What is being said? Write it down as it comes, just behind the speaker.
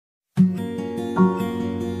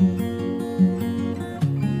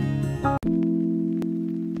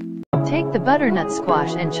Take the butternut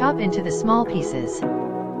squash and chop into the small pieces.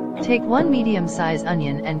 Take 1 medium-sized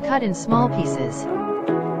onion and cut in small pieces.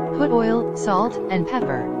 Put oil, salt, and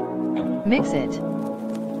pepper. Mix it.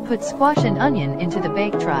 Put squash and onion into the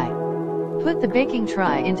bake tray. Put the baking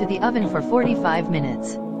tray into the oven for 45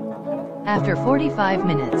 minutes. After 45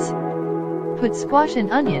 minutes, put squash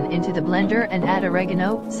and onion into the blender and add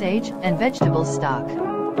oregano, sage, and vegetable stock.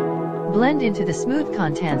 Blend into the smooth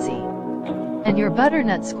consistency. And your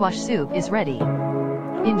butternut squash soup is ready.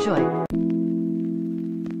 Enjoy.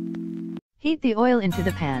 Heat the oil into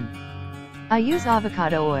the pan. I use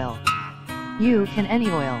avocado oil. You can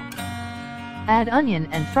any oil. Add onion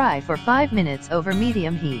and fry for 5 minutes over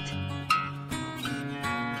medium heat.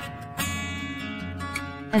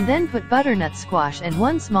 And then put butternut squash and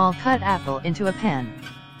 1 small cut apple into a pan.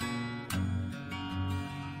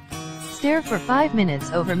 Stir for 5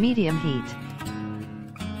 minutes over medium heat.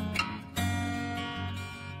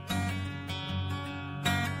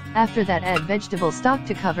 After that, add vegetable stock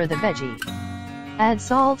to cover the veggie. Add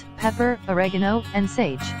salt, pepper, oregano, and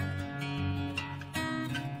sage.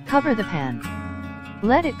 Cover the pan.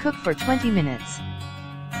 Let it cook for 20 minutes.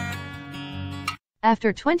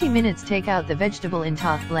 After 20 minutes, take out the vegetable in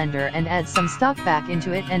top blender and add some stock back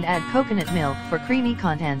into it and add coconut milk for creamy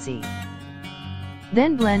consistency.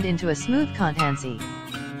 Then blend into a smooth consistency.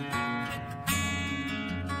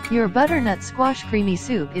 Your butternut squash creamy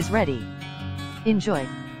soup is ready. Enjoy.